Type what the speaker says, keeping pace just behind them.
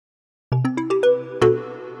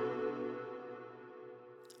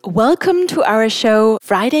Welcome to our show,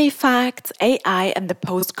 Friday Facts, AI and the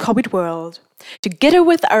Post-COVID World. Together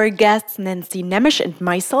with our guests Nancy Nemisch and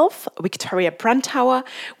myself, Victoria Prantauer,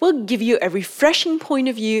 will give you a refreshing point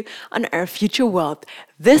of view on our future world.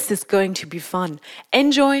 This is going to be fun.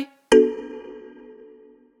 Enjoy!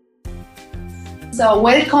 So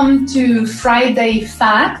welcome to Friday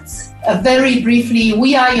Facts. Very briefly,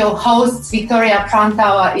 we are your hosts. Victoria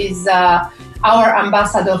Prantauer is our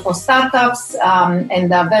ambassador for startups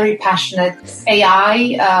and a very passionate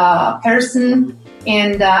AI person.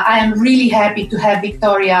 And I am really happy to have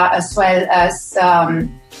Victoria as well as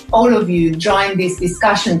all of you join this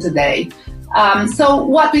discussion today. So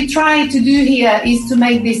what we try to do here is to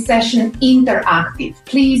make this session interactive.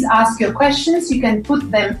 Please ask your questions. You can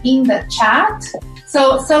put them in the chat.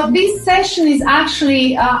 So this session is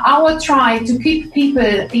actually our try to keep people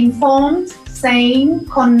informed, sane,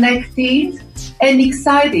 connected, and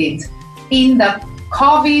excited in the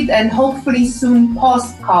COVID and hopefully soon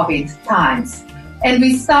post-COVID times. And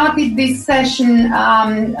we started this session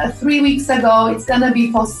 3 weeks ago. It's going to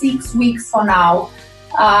be for 6 weeks for now.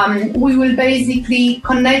 We will basically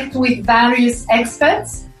connect with various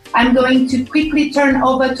experts. I'm going to quickly turn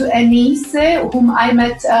over to Anise, whom I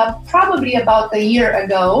met probably about a year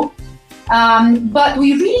ago. But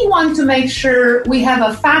we really want to make sure we have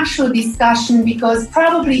a factual discussion because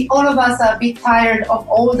probably all of us are a bit tired of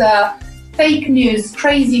all the fake news,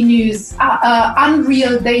 crazy news,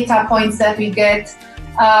 unreal data points that we get,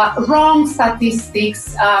 wrong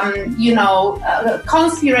statistics,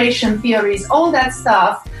 conspiration theories, all that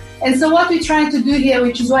stuff. And so what we try to do here,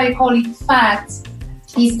 which is why I call it facts,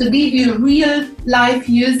 is to give you real life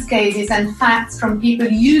use cases and facts from people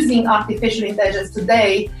using artificial intelligence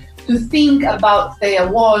today to think about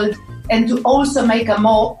their world and to also make a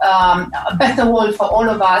better world for all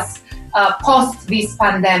of us post this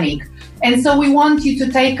pandemic. And so we want you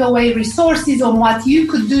to take away resources on what you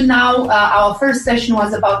could do now. Our first session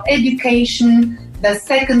was about education. The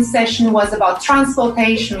second session was about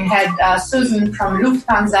transportation. We had Susan from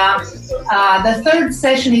Lufthansa. The third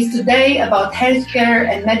session is today about healthcare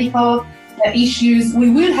and medical issues.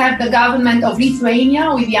 We will have the government of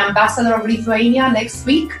Lithuania with the ambassador of Lithuania next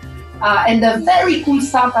week. And a very cool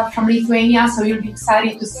startup from Lithuania, so you'll be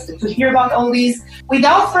excited to hear about all these.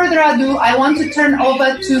 Without further ado, I want to turn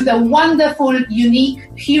over to the wonderful, unique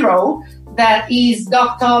hero that is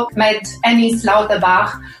Dr. Anise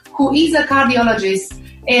Lauterbach, who is a cardiologist,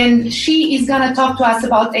 and she is going to talk to us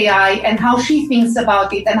about AI and how she thinks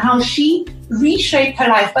about it and how she reshaped her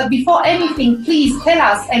life. But before anything, please tell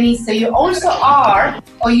us, Anise, you also are,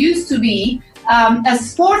 or used to be, a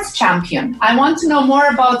sports champion. I want to know more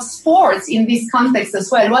about sports in this context as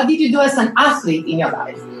well. What did you do as an athlete in your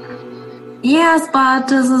life? Yes, but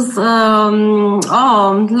this is long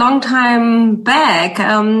time back.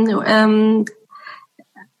 In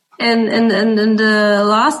the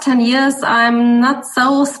last 10 years, I'm not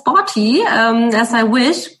so sporty as I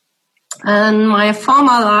wish. In my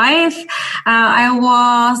former life, I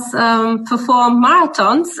was performed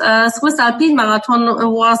marathons. Swiss Alpine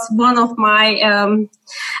Marathon was one of my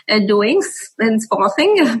doings in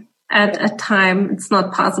sporting. At a time, it's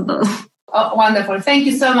not possible. Oh, wonderful. Thank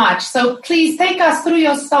you so much. So please take us through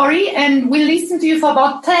your story and we'll listen to you for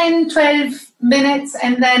about 10, 12 minutes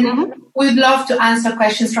and then we'd love to answer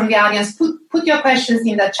questions from the audience. Put your questions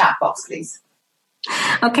in the chat box, please.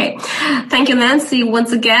 Okay. Thank you, Nancy,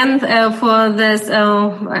 once again for this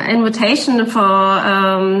invitation for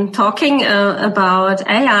talking about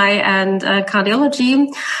AI and cardiology.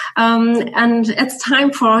 And it's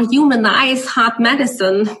time for humanize heart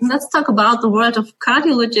medicine. Let's talk about the world of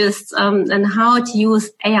cardiologists and how to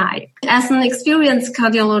use AI. As an experienced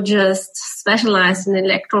cardiologist specialized in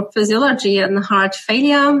electrophysiology and heart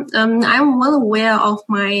failure, I'm well aware of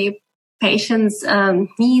my patients'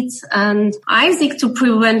 needs, and I seek to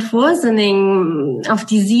prevent worsening of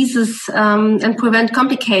diseases and prevent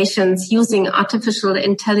complications using artificial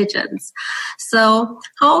intelligence. So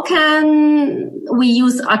how can we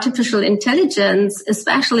use artificial intelligence,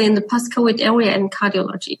 especially in the post-COVID area in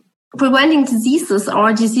cardiology? Preventing diseases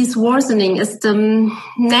or disease worsening is the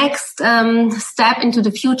next step into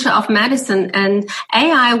the future of medicine, and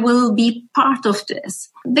AI will be part of this.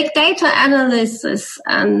 Big data analysis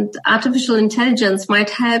and artificial intelligence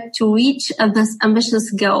might help to reach this ambitious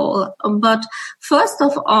goal. But first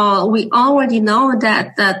of all, we already know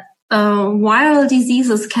that viral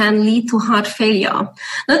diseases can lead to heart failure,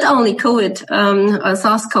 not only COVID,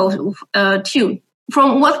 SARS-CoV-2.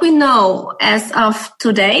 From what we know as of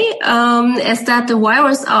today, is that the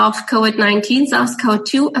virus of COVID-19,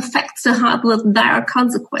 SARS-CoV-2, affects the heart with dire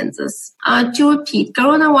consequences. To repeat,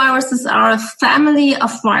 coronaviruses are a family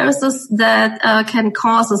of viruses that can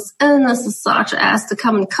cause illnesses such as the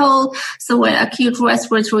common cold, severe acute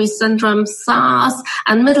respiratory syndrome, SARS,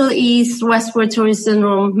 and Middle East respiratory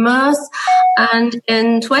syndrome, MERS. And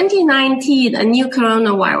in 2019, a new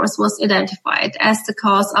coronavirus was identified as the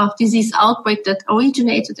cause of disease outbreak that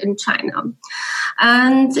originated in China.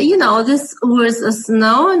 And, this virus is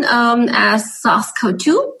known as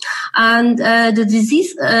SARS-CoV-2, and the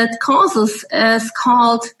disease it causes is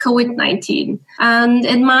called COVID-19. And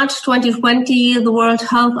in March 2020, the World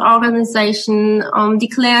Health Organization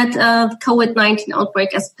declared COVID-19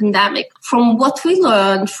 outbreak as pandemic. From what we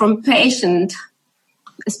learned from patients,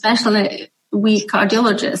 especially we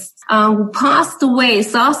cardiologists, who passed away,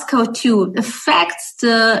 SARS-CoV-2 affects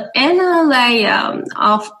the inner layer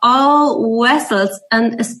of all vessels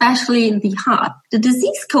and especially the heart. The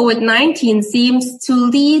disease COVID-19 seems to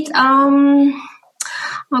lead to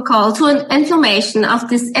an inflammation of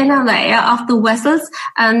this inner layer of the vessels,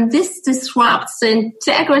 and this disrupts the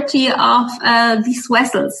integrity of these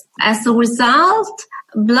vessels. As a result,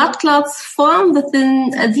 blood clots form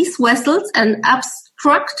within these vessels and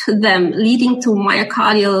obstruct them, leading to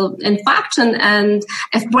myocardial infarction, and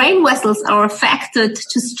if brain vessels are affected,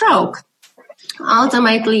 to stroke.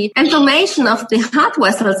 Ultimately, inflammation of the heart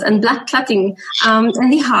vessels and blood clotting in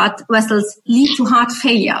the heart vessels lead to heart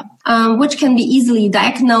failure, which can be easily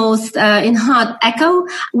diagnosed in heart echo,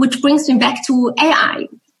 which brings me back to AI.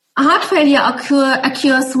 Heart failure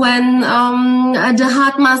occurs when the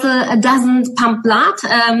heart muscle doesn't pump blood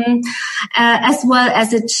as well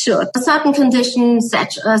as it should. Certain conditions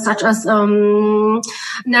such as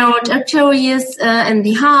narrowed arteries in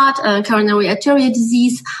the heart, coronary artery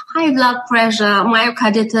disease, high blood pressure,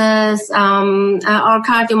 myocarditis, or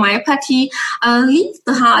cardiomyopathy lead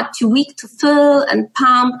the heart too weak to fill and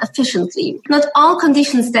pump efficiently. Not all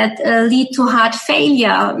conditions that lead to heart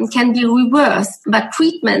failure can be reversed, but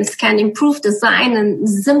treatments can improve the signs and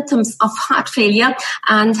symptoms of heart failure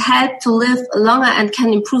and help to live longer and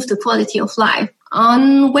can improve the quality of life.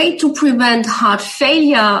 One way to prevent heart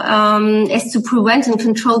failure is to prevent and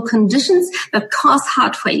control conditions that cause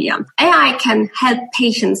heart failure. AI can help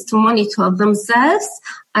patients to monitor themselves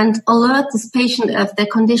and alert this patient if their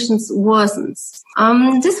conditions worsens.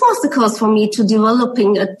 This was the cause for me to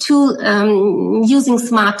developing a tool using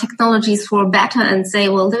smart technologies for better and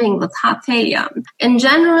safer living with heart failure. In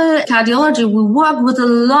general, cardiology, we work with a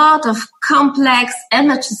lot of complex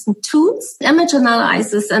images and tools, image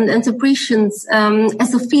analysis and interpretations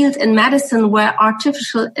as a field in medicine where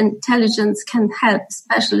artificial intelligence can help,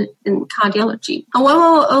 especially in cardiology.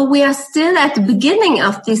 However, we are still at the beginning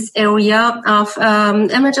of this area of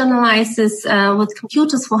image analysis with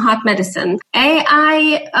computers for heart medicine.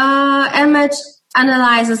 AI image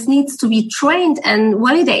analysis needs to be trained and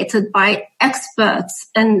validated by experts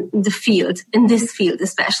in this field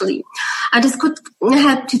especially. This could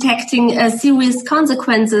help detecting serious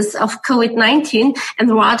consequences of COVID-19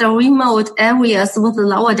 in rather remote areas with a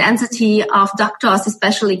lower density of doctors,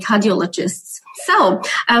 especially cardiologists. So,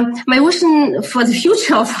 my vision for the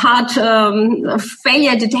future of heart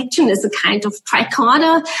failure detection is a kind of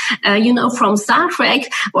tricorder, from Star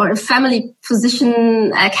Trek, where a family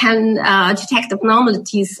physician can detect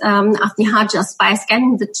abnormalities of the heart just by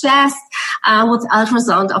scanning the chest with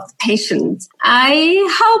ultrasound of the patient. I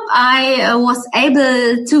hope I was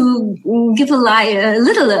able to give a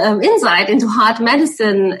little insight into heart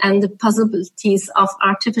medicine and the possibilities of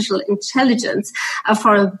artificial intelligence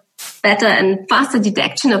for a better and faster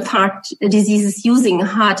detection of heart diseases using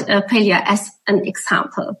heart failure as an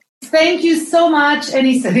example. Thank you so much,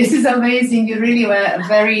 Enisa. This is amazing. You really were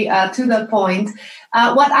very to the point.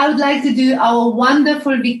 What I would like to do, our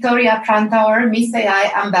wonderful Victoria Prantauer, Miss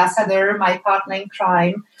AI Ambassador, my partner in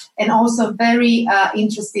crime, and also very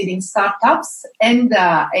interested in startups and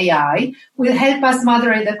AI, will help us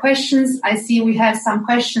moderate the questions. I see we have some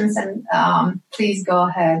questions, and please go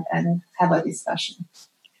ahead and have a discussion.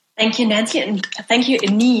 Thank you, Nancy, and thank you,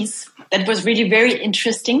 Enisa. That was really very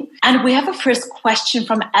interesting. And we have a first question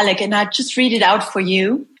from Alec, and I'll just read it out for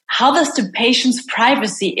you. How does the patient's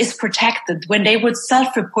privacy is protected when they would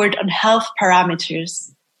self-report on health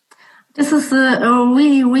parameters? This is a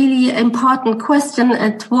really, really important question.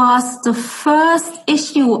 It was the first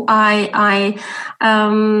issue I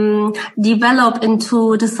developed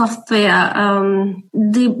into the software.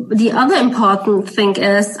 The other important thing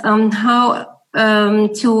is how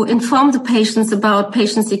to inform the patients about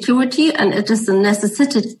patient security, and it is a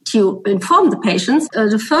necessity to inform the patients.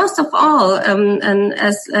 The first of all, and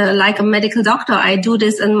as like a medical doctor, I do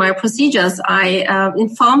this in my procedures. I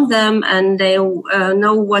inform them, and they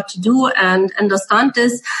know what to do and understand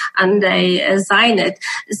this, and they sign it.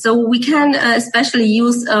 So we can especially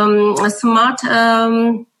use a smart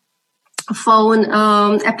phone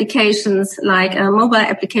applications, like mobile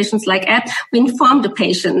applications like app. We inform the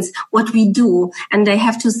patients what we do, and they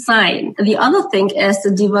have to sign. The other thing is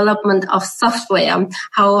the development of software,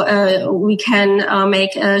 how we can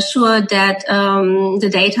make sure that the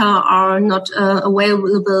data are not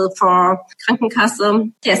available for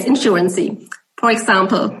Krankenkasse, insurance, for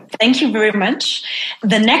example. Thank you very much.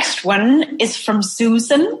 The next one is from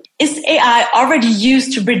Susan. Is AI already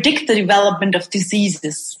used to predict the development of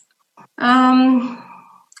diseases?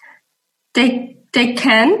 They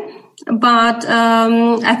can, but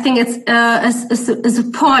I think it's a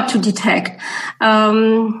support to detect. At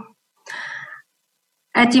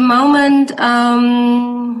the moment,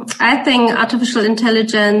 I think artificial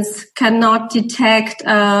intelligence cannot detect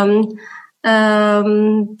the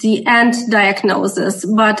end diagnosis,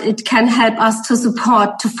 but it can help us to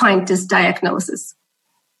support to find this diagnosis.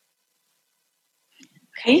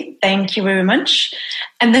 Okay, thank you very much.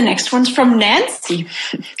 And the next one's from Nancy.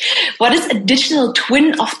 What is a digital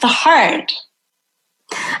twin of the heart?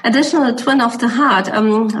 A digital twin of the heart,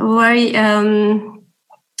 very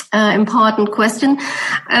important question.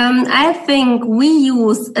 I think we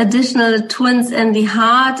use additional twins in the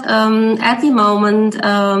heart at the moment,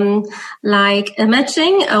 like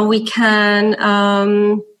imaging. We can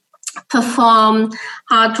perform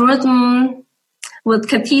heart rhythm with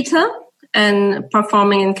catheter and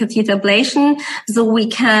performing in catheter ablation, so we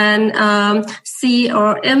can see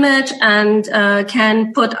our image and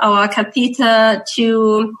can put our catheter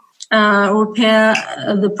to repair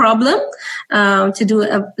the problem, to do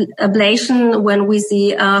ablation when we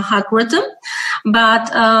see heart rhythm. But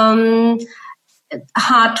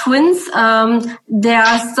heart twins, there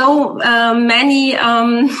are so many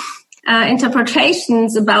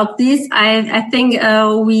interpretations about this. I think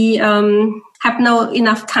we have no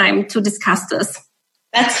enough time to discuss this.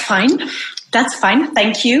 That's fine.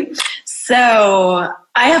 Thank you. So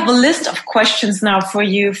I have a list of questions now for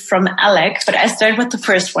you from Alec, but I start with the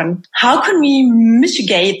first one. How can we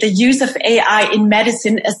mitigate the use of AI in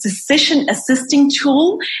medicine as decision assisting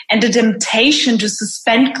tool and a temptation to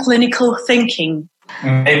suspend clinical thinking?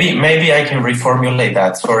 Maybe I can reformulate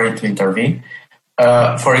that. Sorry to intervene.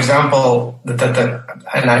 For example,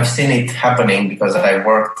 and I've seen it happening because I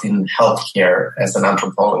worked in healthcare as an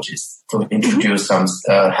anthropologist to introduce some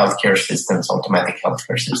healthcare systems, automatic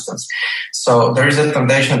healthcare systems. So there is a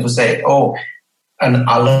temptation to say, an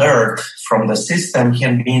alert from the system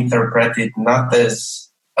can be interpreted not as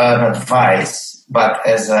an advice, but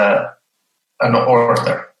as an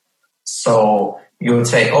order. So you would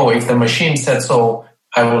say, if the machine said so,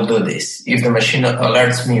 I will do this. If the machine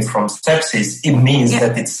alerts me from sepsis, it means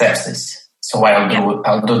that it's sepsis. So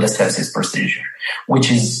I'll do the sepsis procedure,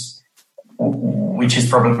 which is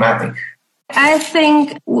problematic. I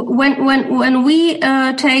think when we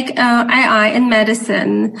take AI in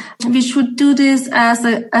medicine, we should do this as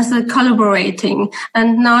a collaborating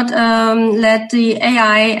and not let the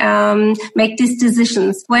AI make these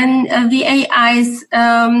decisions. When the AIs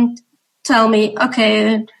tell me,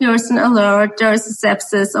 okay, here's an alert, there's a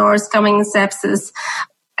sepsis or is coming sepsis,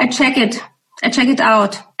 I check it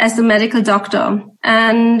out as a medical doctor.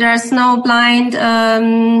 And there's no blind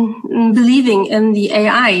believing in the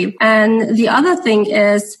AI. And the other thing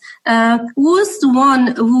is, who's the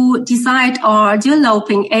one who decide or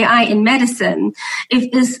developing AI in medicine?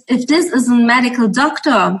 If this is a medical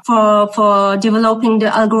doctor for developing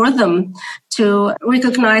the algorithm to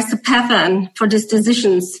recognize the pattern for these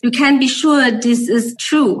decisions, you can be sure this is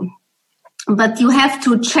true. But you have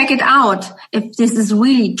to check it out if this is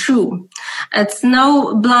really true. It's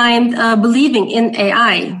no blind believing in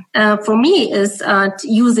AI. For me, is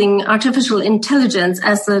using artificial intelligence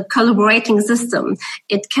as a collaborating system.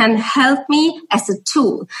 It can help me as a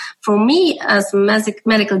tool. For me, as a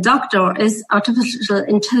medical doctor, is artificial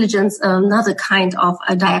intelligence another kind of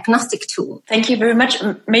a diagnostic tool. Thank you very much.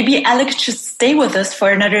 Maybe Alex, just stay with us for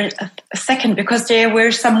another second because there were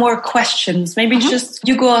some more questions. Maybe just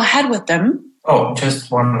you go ahead with them.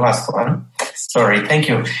 Just one last one. Sorry, thank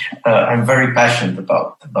you. I'm very passionate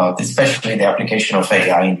about especially the application of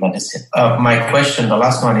AI in medicine. My question, the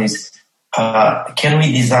last one is, can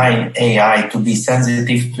we design AI to be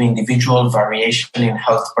sensitive to individual variation in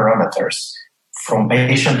health parameters from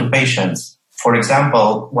patient to patient? For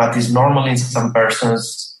example, what is normal in some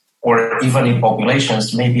persons or even in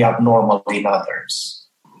populations, may be abnormal in others.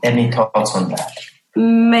 Any thoughts on that?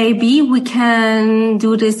 Maybe we can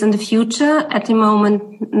do this in the future. At the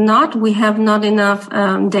moment, not. We have not enough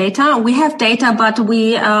data. We have data, but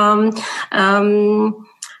we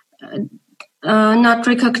not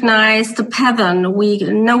recognize the pattern.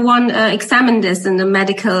 No one examined this in the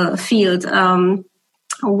medical field.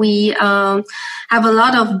 We have a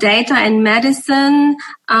lot of data in medicine,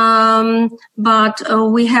 but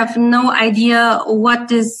we have no idea what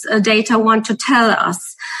this data want to tell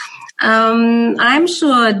us. I'm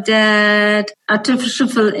sure that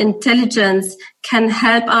artificial intelligence can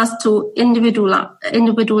help us to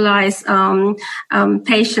individualize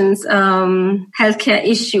patients' healthcare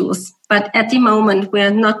issues. But at the moment, we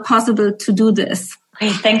are not possible to do this. Okay,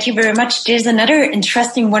 thank you very much. There's another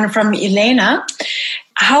interesting one from Elena.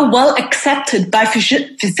 How well accepted by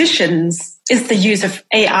physicians is the use of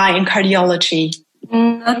AI in cardiology?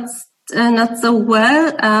 Not so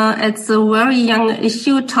well. It's a very young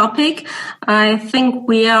issue topic. I think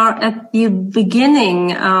we are at the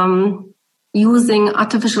beginning using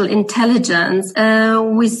artificial intelligence.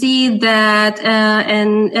 We see that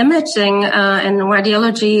in imaging, in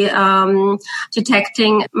radiology,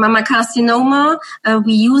 detecting mammocarcinoma,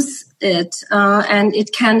 we use it, and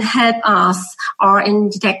it can help us, or in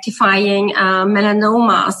detectifying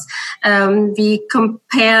melanomas. We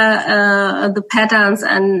compare the patterns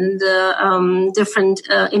and the different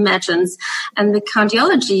images. And the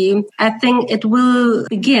cardiology, I think it will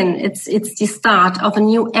begin. It's the start of a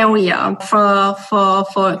new area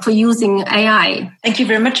for using AI. Thank you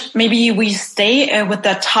very much. Maybe we stay with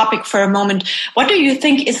that topic for a moment. What do you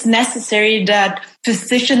think is necessary that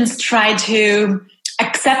physicians try to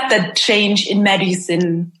accept that change in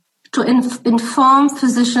medicine? To inform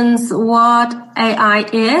physicians what AI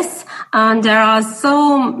is. And there are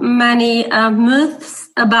so many myths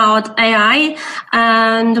about AI,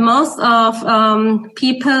 and most of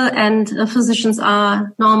people and physicians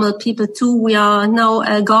are normal people too. We are no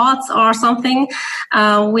gods or something.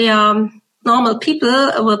 We are normal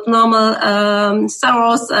people with normal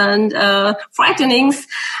sorrows and frightenings,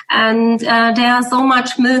 and there are so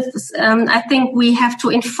much myths. I think we have to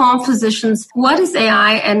inform physicians what is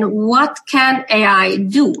AI and what can AI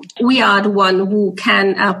do. We are the one who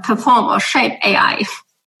can perform or shape AI.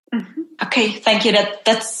 Mm-hmm. Okay, thank you.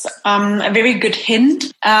 That's a very good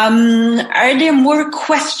hint. Are there more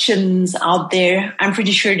questions out there? I'm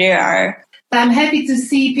pretty sure there are. I'm happy to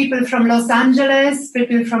see people from Los Angeles,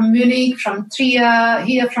 people from Munich, from Trier,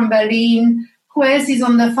 here from Berlin. Who else is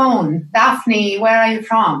on the phone? Daphne, where are you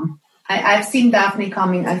from? I've seen Daphne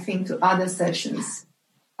coming, I think, to other sessions.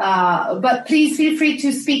 But please feel free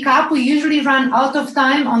to speak up. We usually run out of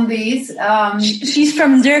time on these. She's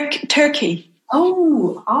from Turkey.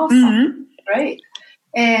 Oh, awesome. Mm-hmm. Great.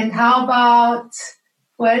 And how about,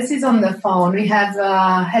 who else is on the phone? We have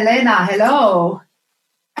Helena. Hello.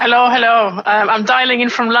 Hello. I'm dialing in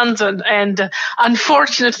from London, and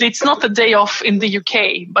unfortunately, it's not a day off in the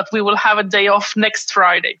UK, but we will have a day off next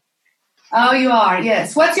Friday. Oh, you are,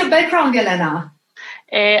 yes. What's your background, Elena?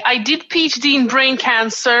 I did PhD in brain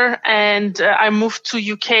cancer, and I moved to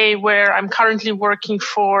UK, where I'm currently working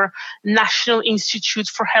for National Institute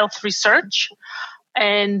for Health Research.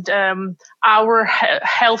 And our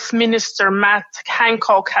health minister, Matt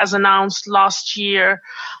Hancock, has announced last year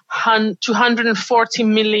 240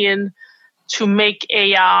 million to make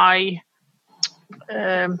AI,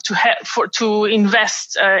 to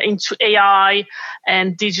invest into AI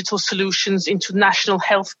and digital solutions into National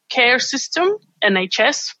Health Care System,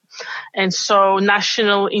 NHS. And so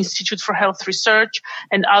National Institute for Health Research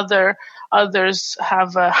and others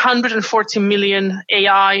have 140 million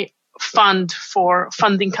AI fund for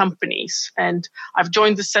funding companies. And I've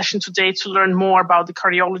joined the session today to learn more about the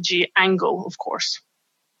cardiology angle, of course.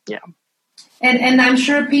 Yeah. And I'm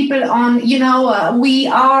sure people on, we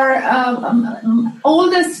are, all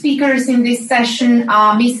the speakers in this session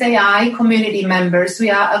are Miss AI community members. We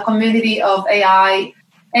are a community of AI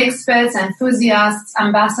experts, enthusiasts,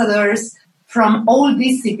 ambassadors from all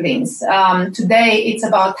disciplines. Today it's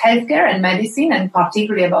about healthcare and medicine, and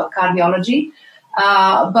particularly about cardiology.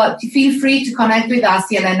 But feel free to connect with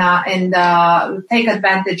us, Yelena, and take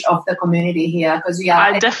advantage of the community here, because we are.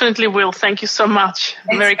 I definitely will. Thank you so much.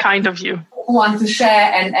 Very kind of you. Who want to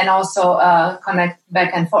share and also connect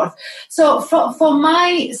back and forth. So for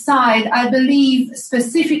my side, I believe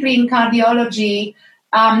specifically in cardiology,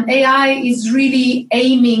 AI is really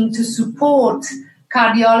aiming to support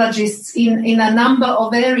cardiologists in a number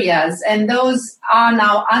of areas, and those are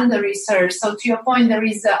now under research. So to your point, there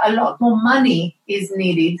is a lot more money is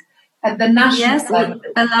needed at the national level?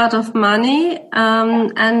 A lot of money,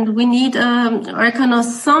 and we need a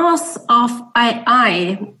reconnaissance of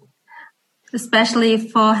AI, especially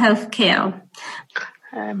for healthcare.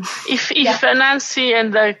 If Nancy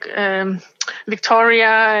and Victoria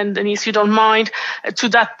and Denise, you don't mind, to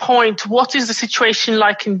that point, what is the situation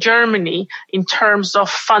like in Germany in terms of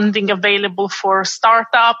funding available for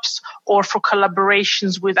startups or for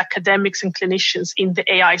collaborations with academics and clinicians in the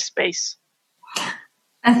AI space?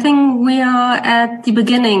 I think we are at the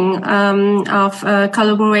beginning of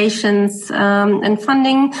collaborations and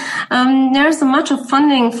funding. There's much of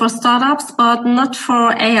funding for startups, but not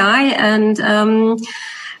for AI. And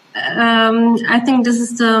I think this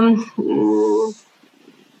is the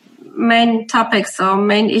main topics or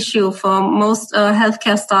main issue for most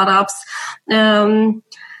healthcare startups.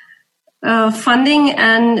 Funding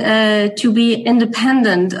and to be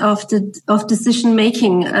independent of decision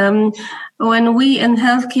making. When we in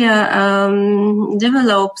healthcare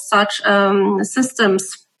develop such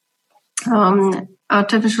systems,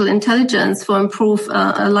 artificial intelligence for improve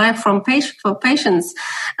life for patients,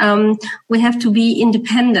 we have to be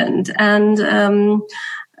independent. And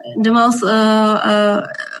the most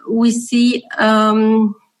we see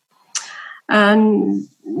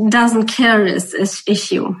doesn't care this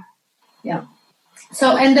issue. Yeah.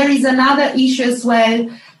 So, and there is another issue as well,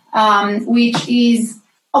 which is,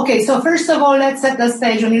 okay, so first of all, let's set the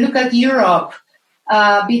stage. When you look at Europe,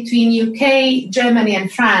 between UK, Germany,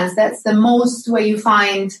 and France, that's the most where you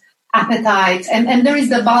find appetite. And there is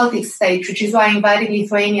the Baltic state, which is why I invited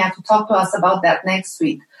Lithuania to talk to us about that next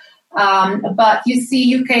week. But you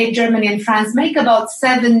see UK, Germany, and France make about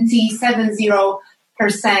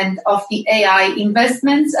 70% of the AI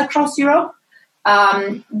investments across Europe.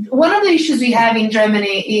 One of the issues we have in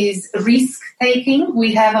Germany is risk taking.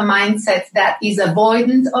 We have a mindset that is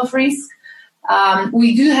avoidant of risk.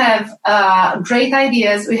 We do have great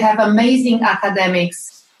ideas. We have amazing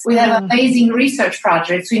academics. We have amazing research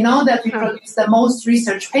projects. We know that we produce the most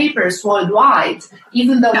research papers worldwide,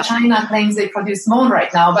 even though China claims they produce more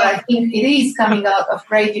right now. But I think it is coming out of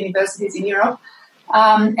great universities in Europe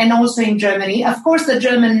and also in Germany. Of course, the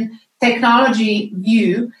German technology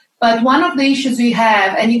view. But one of the issues we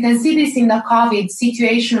have, and you can see this in the COVID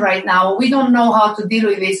situation right now, we don't know how to deal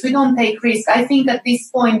with this. We don't take risks. I think at this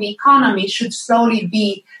point, the economy should slowly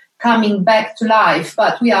be coming back to life,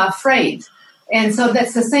 but we are afraid. And so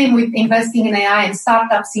that's the same with investing in AI and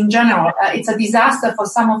startups in general. It's a disaster for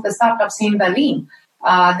some of the startups in Berlin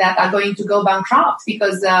that are going to go bankrupt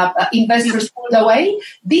because investors pulled away.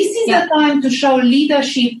 This is the time to show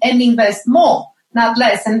leadership and invest more, not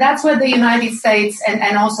less. And that's where the United States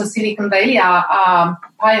and also Silicon Valley are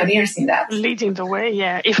pioneers in that. Leading the way,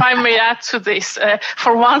 yeah. If I may add to this,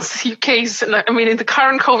 for once, in the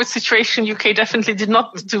current COVID situation, UK definitely did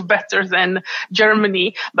not do better than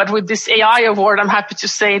Germany. But with this AI award, I'm happy to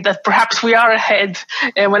say that perhaps we are ahead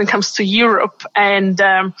when it comes to Europe. And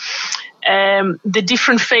the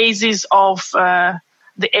different phases of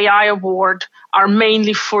the AI award are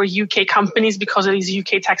mainly for UK companies because it is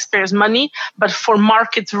UK taxpayers' money. But for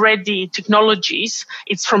market-ready technologies,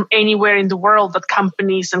 it's from anywhere in the world that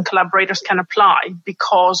companies and collaborators can apply,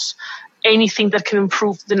 because anything that can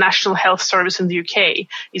improve the National Health Service in the UK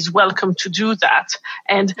is welcome to do that.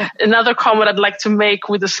 And another comment I'd like to make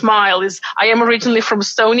with a smile is I am originally from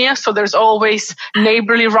Estonia, so there's always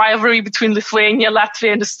neighborly rivalry between Lithuania,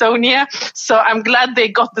 Latvia, and Estonia. So I'm glad they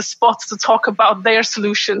got the spot to talk about their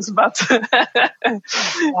solutions. But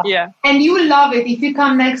yeah. And you will love it. If you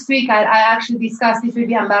come next week, I actually discussed it with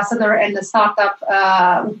the ambassador and the startup,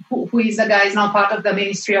 who is a guy is now part of the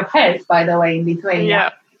Ministry of Health, by the way, in Lithuania.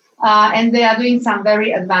 Yeah. And they are doing some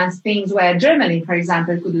very advanced things where Germany, for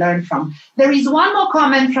example, could learn from. There is one more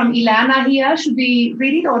comment from Ilana here. Should we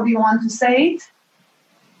read it or do you want to say it?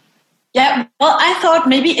 Yeah, well, I thought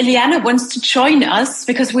maybe Ileana wants to join us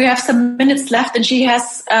because we have some minutes left and she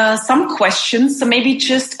has some questions. So maybe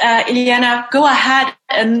just, Ileana, go ahead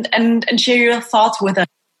and share your thoughts with us.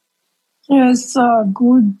 Yes,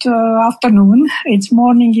 good afternoon. It's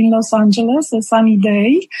morning in Los Angeles, a sunny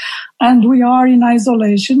day, and we are in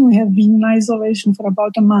isolation. We have been in isolation for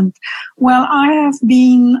about a month. Well, I have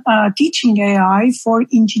been teaching AI for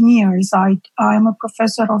engineers. I am a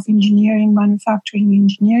professor of engineering, manufacturing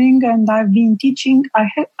engineering, and I've been teaching.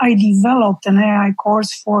 I developed an AI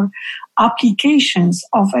course for applications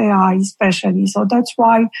of AI especially. So that's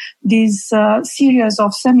why this series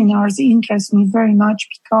of seminars interests me very much,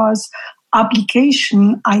 because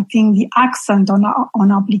application, I think the accent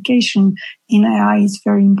on application in AI is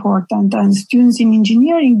very important. And students in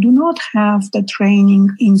engineering do not have the training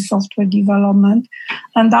in software development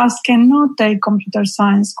and thus cannot take computer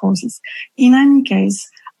science courses. In any case,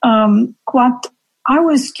 what I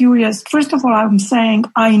was curious, first of all, I'm saying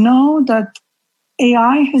I know that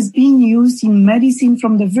AI has been used in medicine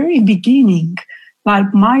from the very beginning.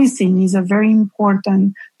 Like MySyn is a very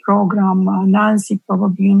important program. Nancy,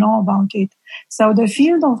 probably you know about it. So the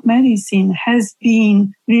field of medicine has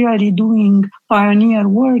been really doing pioneer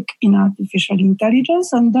work in artificial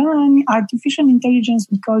intelligence, and then artificial intelligence,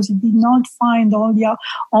 because it did not find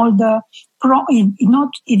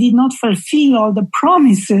it did not fulfill all the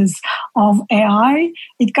promises of AI,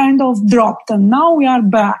 it kind of dropped, and now we are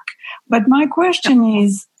back. But my question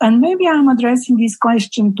is, and maybe I'm addressing this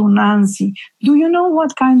question to Nancy, do you know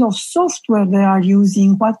what kind of software they are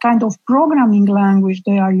using? What kind of programming language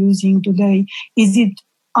they are using today? Is it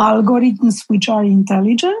algorithms which are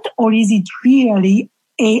intelligent, or is it really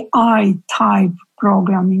AI type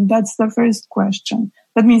programming? That's the first question.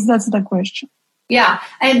 That means that's the question. Yeah,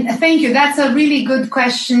 and thank you. That's a really good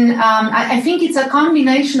question. I think it's a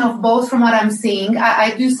combination of both from what I'm seeing.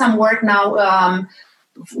 I do some work now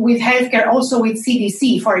with healthcare, also with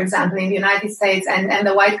CDC, for example, in the United States, and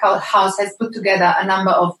the White House has put together a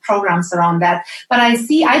number of programs around that. But I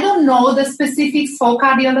don't know the specifics for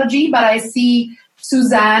cardiology, but I see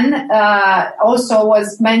Suzanne also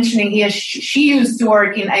was mentioning here, she used to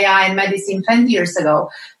work in AI and medicine 20 years ago.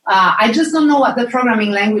 I just don't know what the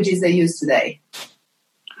programming languages they use today.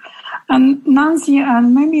 And Nancy,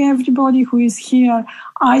 and maybe everybody who is here,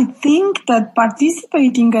 I think that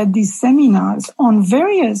participating at these seminars on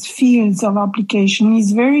various fields of application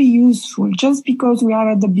is very useful, just because we are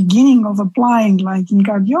at the beginning of applying, like in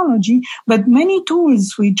cardiology, but many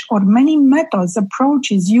tools or many methods,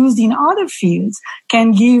 approaches used in other fields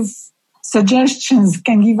can give suggestions,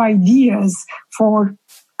 can give ideas for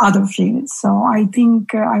other fields. So I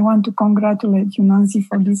think I want to congratulate you, Nancy,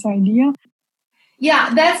 for this idea.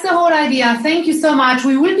 Yeah, that's the whole idea. Thank you so much.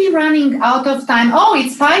 We will be running out of time. Oh,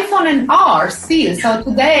 it's Python and R still. So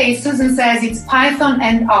today, Susan says it's Python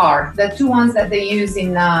and R, the two ones that they use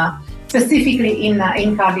in specifically in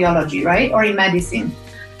cardiology, right? Or in medicine.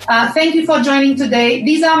 Thank you for joining today.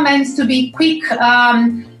 These are meant to be quick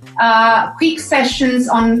sessions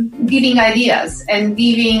on giving ideas and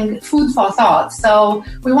giving food for thought. So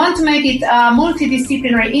we want to make it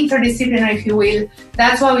multidisciplinary, interdisciplinary, if you will.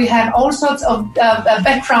 That's why we have all sorts of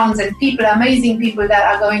backgrounds and people, amazing people that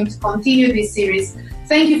are going to continue this series.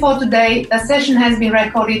 Thank you for today. The session has been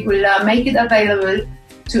recorded. We'll make it available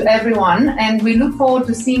to everyone, and we look forward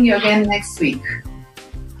to seeing you again next week.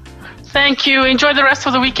 Thank you. Enjoy the rest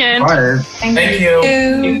of the weekend. Bye. Thank you.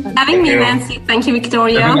 Having me, Nancy. Thank you,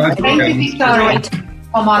 Victoria. Thank you, Victoria,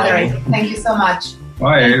 for moderating. Thank you so much.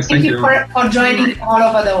 Bye. Thank you for joining all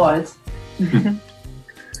over the world.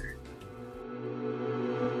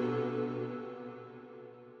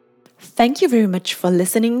 Thank you very much for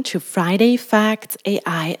listening to Friday Facts,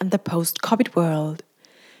 AI and the Post-COVID World.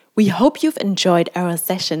 We hope you've enjoyed our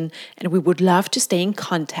session, and we would love to stay in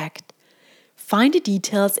contact. Find the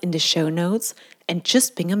details in the show notes and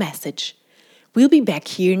just ping a message. We'll be back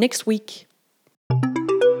here next week.